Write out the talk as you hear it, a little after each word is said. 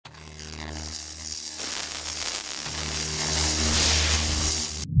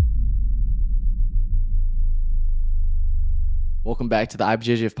Welcome back to the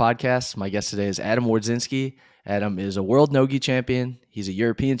IBJJF podcast. My guest today is Adam Wardzinski. Adam is a world no-gi champion. He's a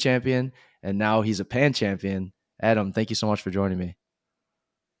European champion, and now he's a pan champion. Adam, thank you so much for joining me.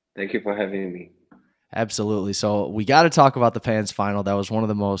 Thank you for having me. Absolutely. So we got to talk about the Pans final. That was one of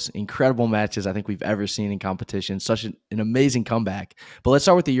the most incredible matches I think we've ever seen in competition. Such an amazing comeback. But let's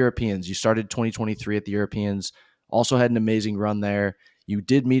start with the Europeans. You started 2023 at the Europeans, also had an amazing run there. You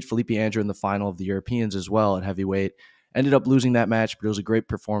did meet Felipe Andrew in the final of the Europeans as well at heavyweight. Ended up losing that match, but it was a great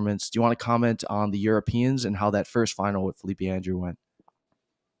performance. Do you want to comment on the Europeans and how that first final with Felipe Andrew went?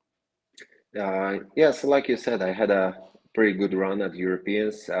 Yeah, so like you said, I had a pretty good run at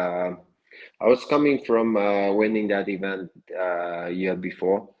Europeans. I was coming from winning that event year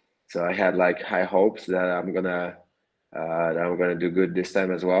before, so I had like high hopes that I'm gonna do good this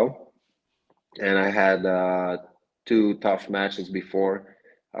time as well. And I had two tough matches before.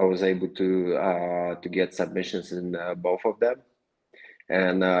 I was able to get submissions in both of them,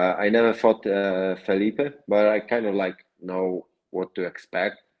 and I never fought Felipe, but I kind of like know what to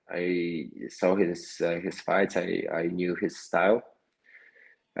expect. I saw his fights. I knew his style.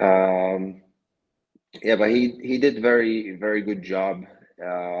 Um, yeah, but he did very good job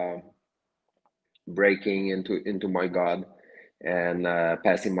uh, breaking into my guard and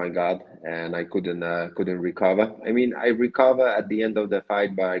passing my guard, and I couldn't recover. I mean, I recover at the end of the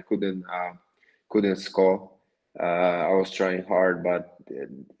fight, but I couldn't score. I was trying hard, but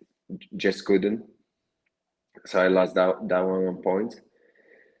just couldn't. So I lost that one on points.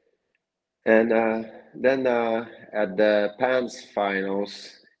 And then at the Pans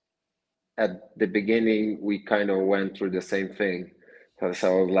finals, at the beginning, we kind of went through the same thing. So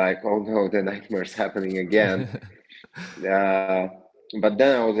I was like, oh no, the nightmare's happening again. Uh, but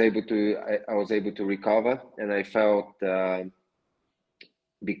then I was able to recover, and I felt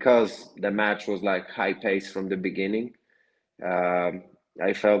because the match was like high pace from the beginning. Um,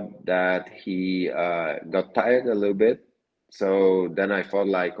 I felt that he got tired a little bit. So then I felt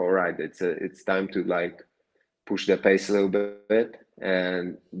like, all right, it's time to like push the pace a little bit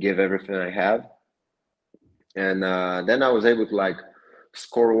and give everything I have. And then I was able to like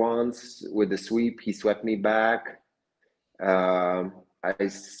score once with the sweep. He swept me back. I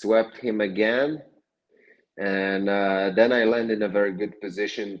swept him again, and then I landed in a very good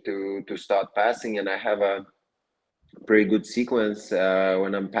position to start passing. And I have a pretty good sequence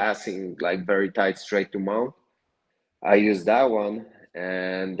when I'm passing, like very tight straight to mount. I used that one,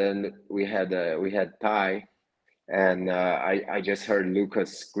 and then we had tie, and I just heard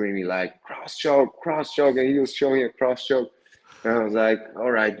Lucas screaming like cross choke, and he was showing a cross choke, and I was like,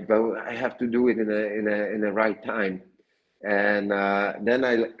 all right, but I have to do it in a right time, and then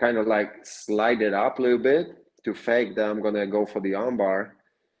I kind of like slide it up a little bit to fake that I'm gonna go for the armbar.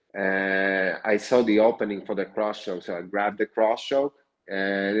 I saw the opening for the cross choke, so I grabbed the cross choke,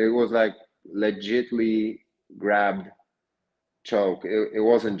 and it was like legitly grabbed choke. It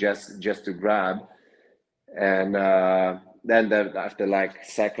wasn't just to grab. And then after like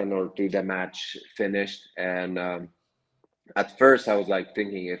second or two, the match finished. And at first, I was like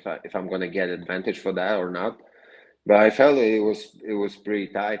thinking if I'm gonna get advantage for that or not. But I felt it was pretty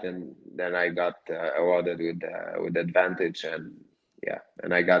tight, and then I got awarded with advantage, and yeah,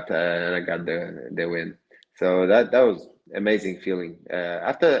 and I got the win. So that was amazing feeling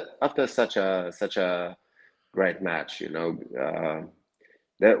after such a great match.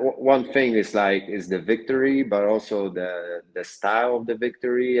 That one thing is the victory, but also the style of the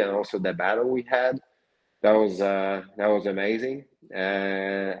victory, and also the battle we had. That was amazing,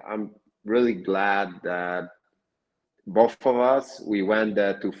 and I'm really glad that both of us we went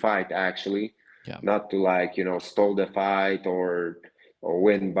there to fight actually, Yeah. not to like stall the fight or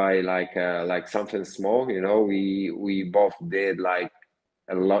win by like something small. We both did like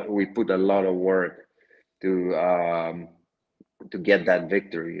a lot. We put a lot of work to get that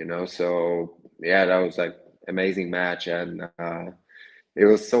victory. So yeah, that was like amazing match, and it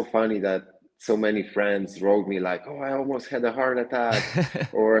was so funny that so many friends wrote me like, "Oh, I almost had a heart attack,"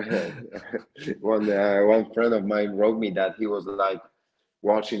 or one friend of mine wrote me that he was like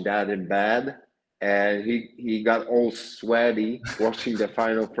watching that in bed, and he got all sweaty watching the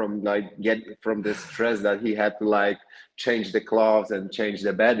final from the stress that he had to like change the clothes and change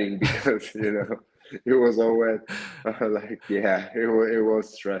the bedding because it was all wet. Like yeah, it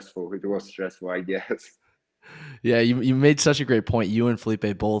was stressful. It was stressful, I guess. Yeah, you made such a great point. You and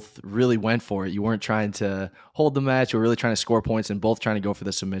Felipe both really went for it. You weren't trying to hold the match. You were really trying to score points and both trying to go for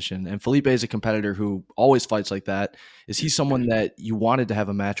the submission. And Felipe is a competitor who always fights like that. Is he someone that you wanted to have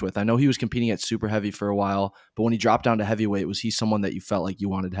a match with? I know he was competing at super heavy for a while, but when he dropped down to heavyweight, was he someone that you felt like you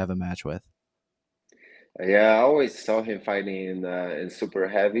wanted to have a match with? Yeah, I always saw him fighting in super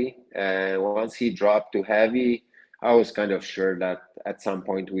heavy, and once he dropped to heavy, I was kind of sure that at some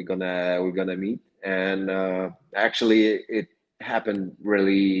point we're gonna meet. And actually, it happened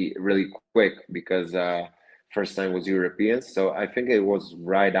really quick because first time was Europeans, so I think it was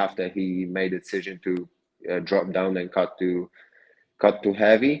right after he made a decision to drop down and cut to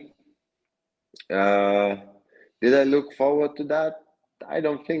heavy. Uh, did I look forward to that? I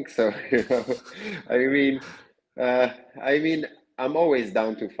don't think so. I mean, uh, I mean, I'm always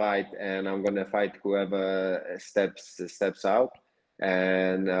down to fight, and I'm gonna fight whoever steps out,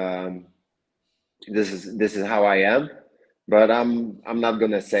 and this is how I am. But I'm not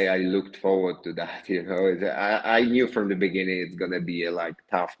gonna say I looked forward to that. I knew from the beginning it's gonna be a like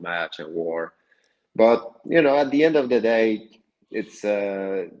tough match and war. But at the end of the day, it's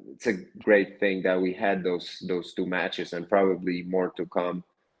a great thing that we had those two matches and probably more to come.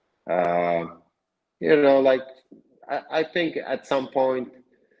 Uh, like I think at some point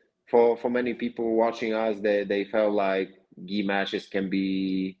for many people watching us, they felt like gi matches can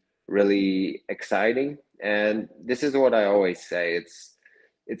be really exciting. And this is what I always say.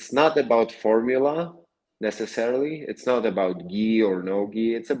 It's not about formula necessarily. It's not about gi or no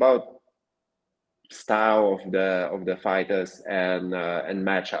gi. It's about style of the fighters and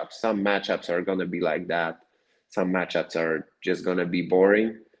matchups. Some matchups are gonna be like that. Some matchups are just gonna be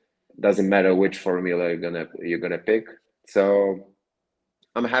boring. Doesn't matter which formula you're gonna pick. So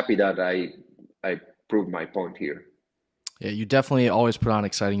I'm happy that I proved my point here. Yeah, you definitely always put on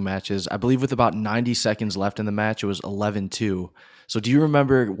exciting matches. I believe with about 90 seconds left in the match, it was 11-2. So do you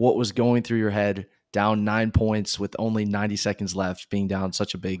remember what was going through your head down 9 points with only 90 seconds left, being down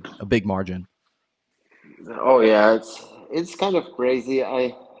such a big margin? Oh yeah, it's kind of crazy.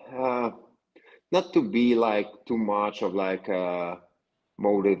 Uh, Not to be like too much of like a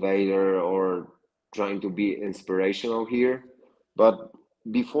motivator or trying to be inspirational here, but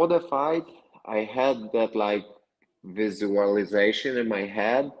before the fight, I had that like visualization in my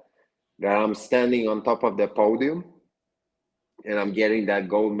head that I'm standing on top of the podium and I'm getting that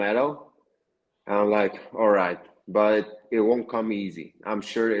gold medal. And I'm like, all right, but it won't come easy. I'm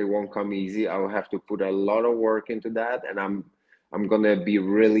sure it won't come easy. I will have to put a lot of work into that, and I'm gonna be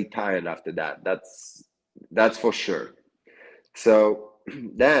really tired after that. That's for sure. So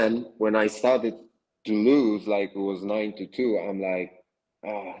then when I started to lose, like it was 9-2, I'm like,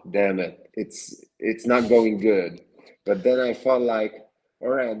 oh damn it, it's not going good. But then I felt like, all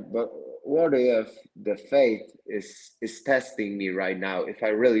right, but what if the fate is testing me right now? If I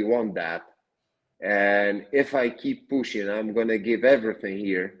really want that, and if I keep pushing, I'm gonna give everything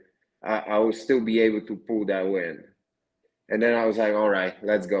here. I will still be able to pull that win. And then I was like, all right,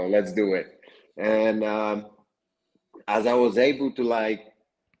 let's go, let's do it. And as I was able to like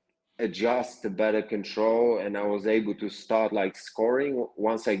adjust to better control, and I was able to start like scoring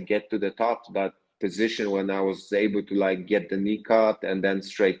once I get to the top, that position when I was able to like get the knee cut and then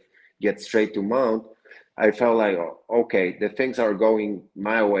get straight to mount. I felt like, oh, okay, the things are going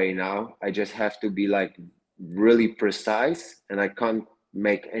my way now. I just have to be like really precise, and I can't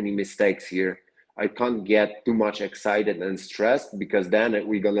make any mistakes here. I can't get too much excited and stressed because then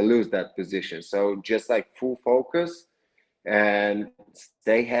we're gonna lose that position. So just like full focus and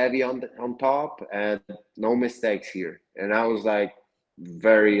stay heavy on top and no mistakes here. And I was like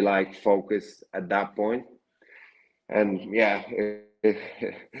very like focused at that point. And yeah,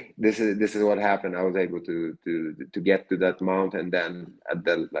 this is what happened. I was able to get to that mount, and then at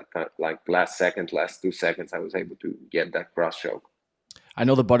the like last 2 seconds, I was able to get that cross choke. I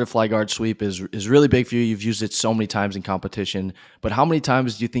know the butterfly guard sweep is really big for you. You've used it so many times in competition, but how many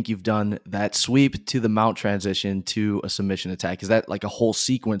times do you think you've done that sweep to the mount transition to a submission attack? Is that like a whole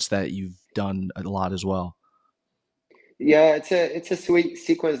sequence that you've done a lot as well? Yeah, it's a sweet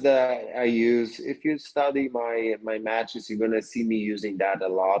sequence that I use. If you study my matches, you're gonna see me using that a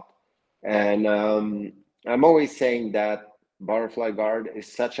lot. And I'm always saying that butterfly guard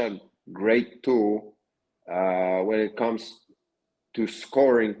is such a great tool when it comes to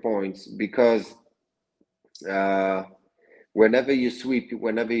scoring points because uh, whenever you sweep,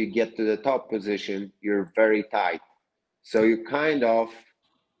 whenever you get to the top position, you're very tight. So you kind of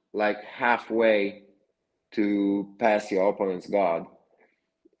like halfway to pass your opponent's guard.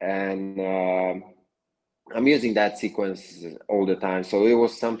 And I'm using that sequence all the time. So it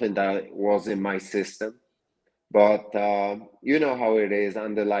was something that was in my system. But you know how it is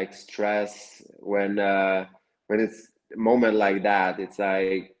under like stress when it's a moment like that. It's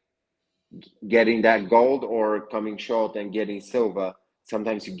like getting that gold or coming short and getting silver.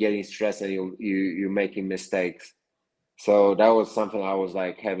 Sometimes you're getting stressed and you're making mistakes. So that was something I was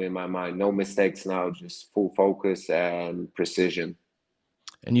like having in my mind. No mistakes now, just full focus and precision.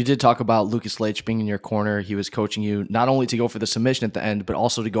 And you did talk about Lucas Leitch being in your corner. He was coaching you not only to go for the submission at the end, but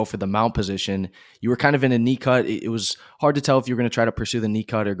also to go for the mount position. You were kind of in a knee cut. It was hard to tell if you were going to try to pursue the knee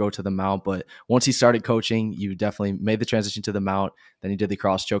cut or go to the mount. But once he started coaching, you definitely made the transition to the mount. Then you did the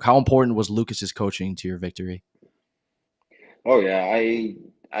cross choke. How important was Lucas's coaching to your victory? Oh yeah,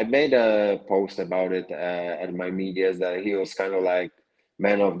 I made a post about it at my medias that he was kind of like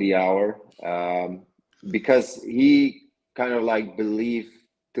man of the hour, because he kind of like believed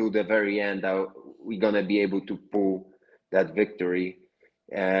to the very end that we're gonna be able to pull that victory,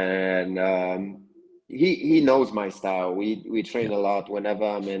 and he knows my style. We train Yeah. a lot. Whenever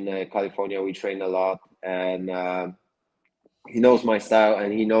I'm in California, we train a lot, and he knows my style,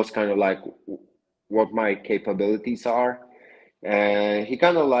 and he knows kind of like what my capabilities are, and he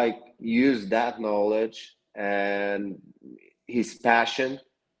kind of like used that knowledge and his passion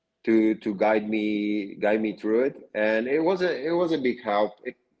to guide me through it, and it was a big help.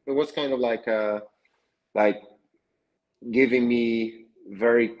 It was kind of like giving me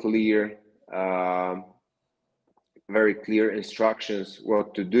um, very clear instructions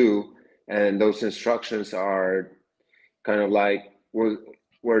what to do, and those instructions are kind of like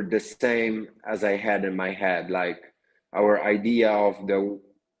were the same as I had in my head. Like our idea of the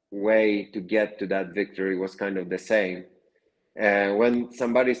way to get to that victory was kind of the same. And when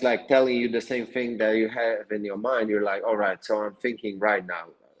somebody's like telling you the same thing that you have in your mind, you're like, all right, so I'm thinking right now.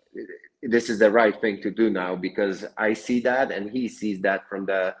 This is the right thing to do now because I see that and he sees that from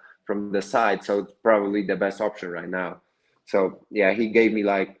the side. So it's probably the best option right now. So yeah, he gave me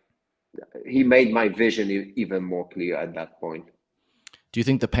like he made my vision even more clear at that point. Do you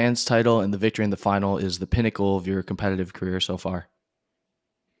think the Pans title and the victory in the final is the pinnacle of your competitive career so far?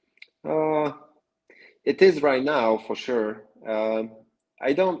 Uh, it is right now for sure.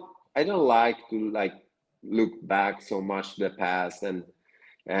 I don't I don't like to like look back so much to the past and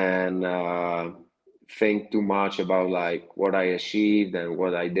think too much about like what I achieved and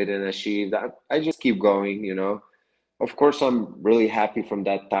what I didn't achieve. I just keep going, you know. Of course, I'm really happy from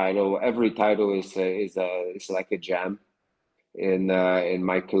that title. Every title is like a gem in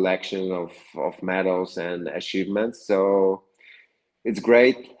my collection of medals and achievements. So it's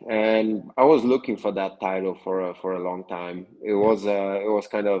great, and I was looking for that title for a long time. Yeah. It was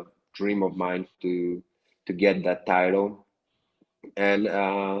kind of dream of mine to get that title, and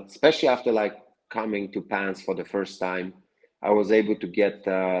especially after like coming to Pans for the first time, I was able to get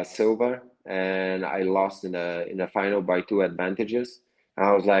silver, and I lost in the final by two advantages. And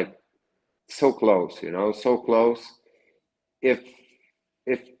I was like so close, you know, so close. If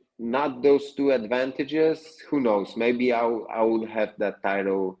if not those two advantages, who knows? Maybe I would have that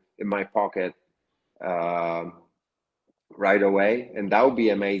title in my pocket um right away, and that would be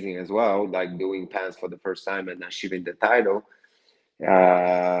amazing as well. Like doing pants for the first time and achieving the title,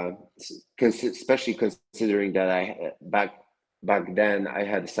 uh, especially considering that back then I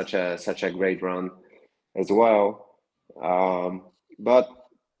had such a great run as well. But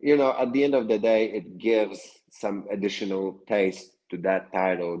you know, at the end of the day, it gives some additional taste to that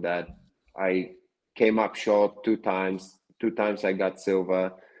title that I came up short two times. Two times I got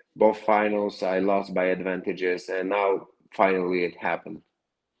silver. Both finals I lost by advantages, and now finally it happened.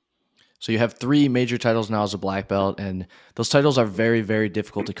 So you have three major titles now as a black belt, and those titles are very, very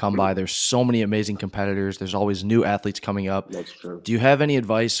difficult to come by. There's so many amazing competitors. There's always new athletes coming up. That's true. Do you have any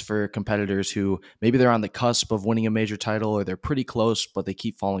advice for competitors who maybe they're on the cusp of winning a major title or they're pretty close, but they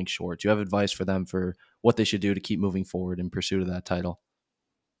keep falling short? Do you have advice for them for what they should do to keep moving forward in pursuit of that title?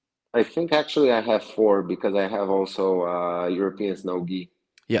 I think actually I have four because I have also European snow gi.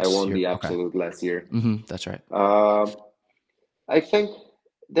 I Yes, won you're the okay. absolute last year. That's right. Uh, I think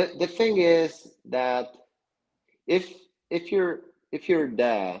the thing is that if if you're if you're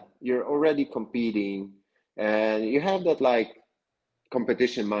there, you're already competing, and you have that like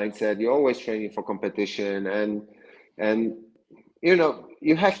competition mindset. You're always training for competition, and you know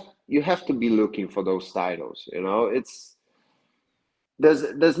you have to be looking for those titles. You know, it's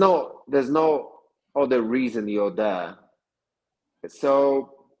there's no other reason you're there.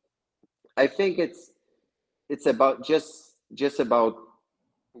 So I think it's about just about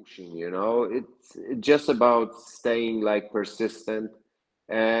pushing, you know. It's just about staying like persistent,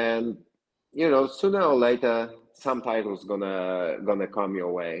 and you know, sooner or later some titles gonna come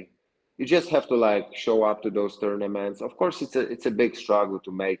your way. You just have to like show up to those tournaments. Of course, it's a big struggle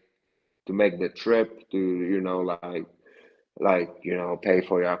to make the trip, to you know, like you know, pay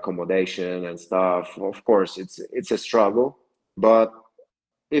for your accommodation and stuff. Of course, it's a struggle, but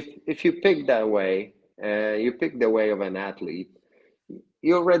if you pick that way you pick the way of an athlete,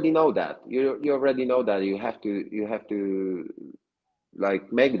 you already know that. You already know that you have to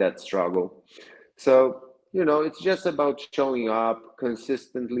like make that struggle. So, it's just about showing up,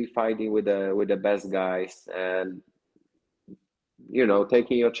 consistently fighting with the best guys, and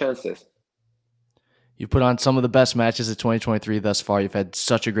taking your chances. You've put on some of the best matches of 2023 thus far. You've had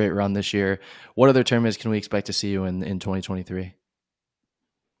such a great run this year. What other tournaments can we expect to see you in 2023?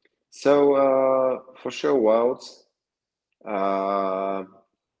 So, for sure, Worlds. Uh,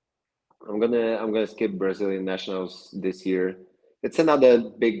 I'm gonna skip Brazilian nationals this year. It's another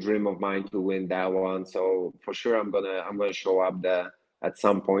big dream of mine to win that one. So for sure, I'm gonna show up there at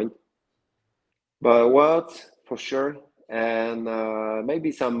some point. But what for sure, and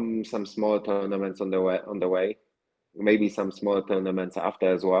maybe some smaller tournaments on the way. Maybe some smaller tournaments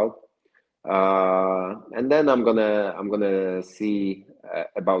after as well. And then I'm gonna see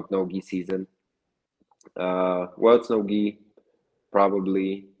about nogi season. World's nogi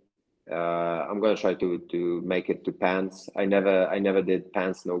probably. I'm gonna try to make it to pants. I never did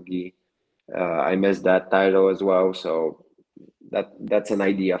pants nogi. I missed that title as well, so that's an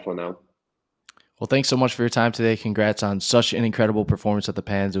idea for now. Well, thanks so much for your time today. Congrats on such an incredible performance at the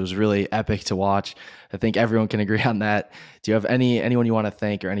Pans. It was really epic to watch. I think everyone can agree on that. Do you have anyone you want to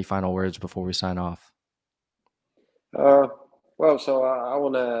thank or any final words before we sign off? Uh, well, so I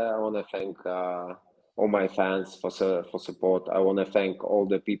wanna thank all my fans for support. I wanna thank all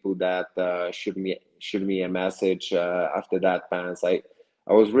the people that shoot me a message after that pants. I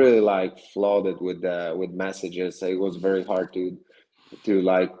was really like flooded with messages. It was very hard to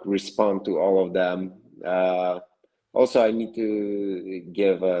like respond to all of them. Also, I need to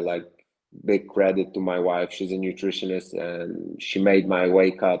give like big credit to my wife. She's a nutritionist and she made my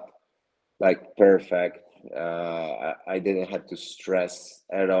wake up like perfect. I didn't have to stress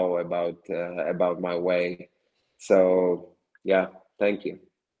at all about my weight. So yeah, thank you.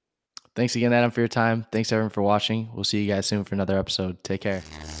 Thanks again, Adam, for your time. Thanks, everyone, for watching. We'll see you guys soon for another episode. Take care.